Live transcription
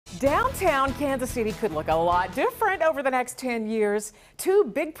Downtown Kansas City could look a lot different over the next 10 years. Two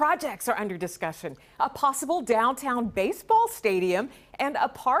big projects are under discussion: a possible downtown baseball stadium and a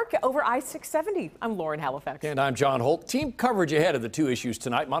park over I-670. I'm Lauren Halifax. And I'm John Holt. Team coverage ahead of the two issues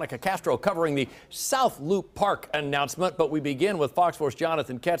tonight. Monica Castro covering the South Loop Park announcement. But we begin with Fox 4's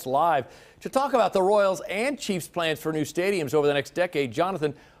Jonathan Ketz live to talk about the Royals and Chiefs' plans for new stadiums over the next decade.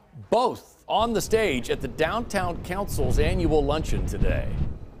 Jonathan, both on the stage at the Downtown Council's annual luncheon today.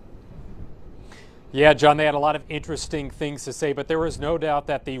 Yeah, John, they had a lot of interesting things to say, but there is no doubt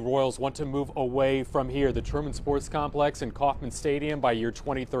that the Royals want to move away from here, the Sherman Sports Complex and Kauffman Stadium, by year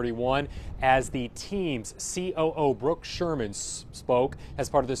 2031, as the team's COO, Brooke Sherman, spoke as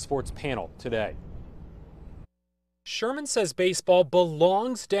part of the sports panel today. Sherman says baseball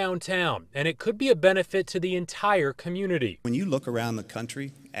belongs downtown, and it could be a benefit to the entire community. When you look around the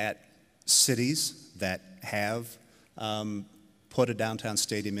country at cities that have put a downtown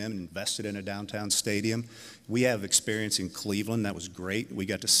stadium in, invested in a downtown stadium. We have experience in Cleveland. That was great. We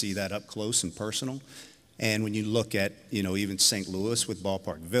got to see that up close and personal. And when you look at, even St. Louis with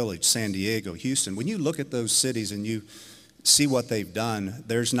Ballpark Village, San Diego, Houston, when you look at those cities and you see what they've done,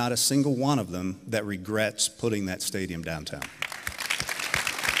 there's not a single one of them that regrets putting that stadium downtown.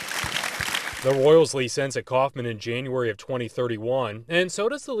 The Royals lease ends at Kauffman in January of 2031, and so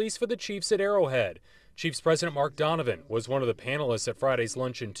does the lease for the Chiefs at Arrowhead. Chiefs President Mark Donovan was one of the panelists at Friday's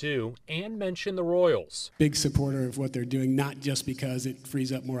luncheon, too, and mentioned the Royals. Big supporter of what they're doing, not just because it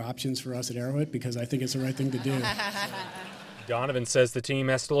frees up more options for us at Arrowhead, because I think it's the right thing to do. Donovan says the team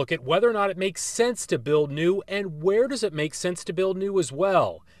has to look at whether or not it makes sense to build new, and where does it make sense to build new as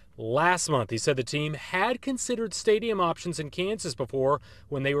well. Last month, he said the team had considered stadium options in Kansas before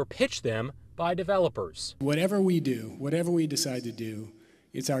when they were pitched them by developers. Whatever we do, whatever we decide to do,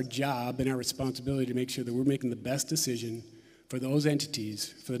 it's our job and our responsibility to make sure that we're making the best decision for those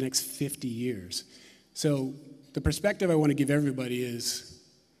entities for the next 50 years. So the perspective I want to give everybody is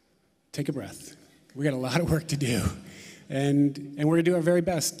take a breath. We got a lot of work to do. And we're going to do our very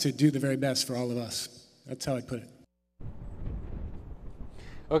best to do the very best for all of us. That's how I'd put it.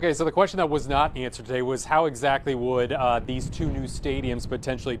 Okay, so the question that was not answered today was how exactly would these two new stadiums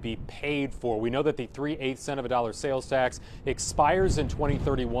potentially be paid for? We know that the 3/8 cents of a dollar sales tax expires in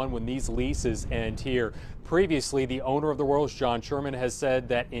 2031 when these leases end here. Previously, the owner of the Royals, John Sherman, has said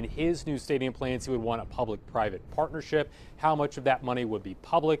that in his new stadium plans, he would want a public-private partnership. How much of that money would be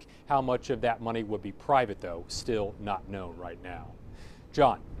public? How much of that money would be private, though? Still not known right now.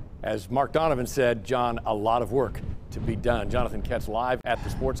 John. As Mark Donovan said, John, a lot of work to be done. Jonathan Ketz live at the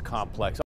sports complex.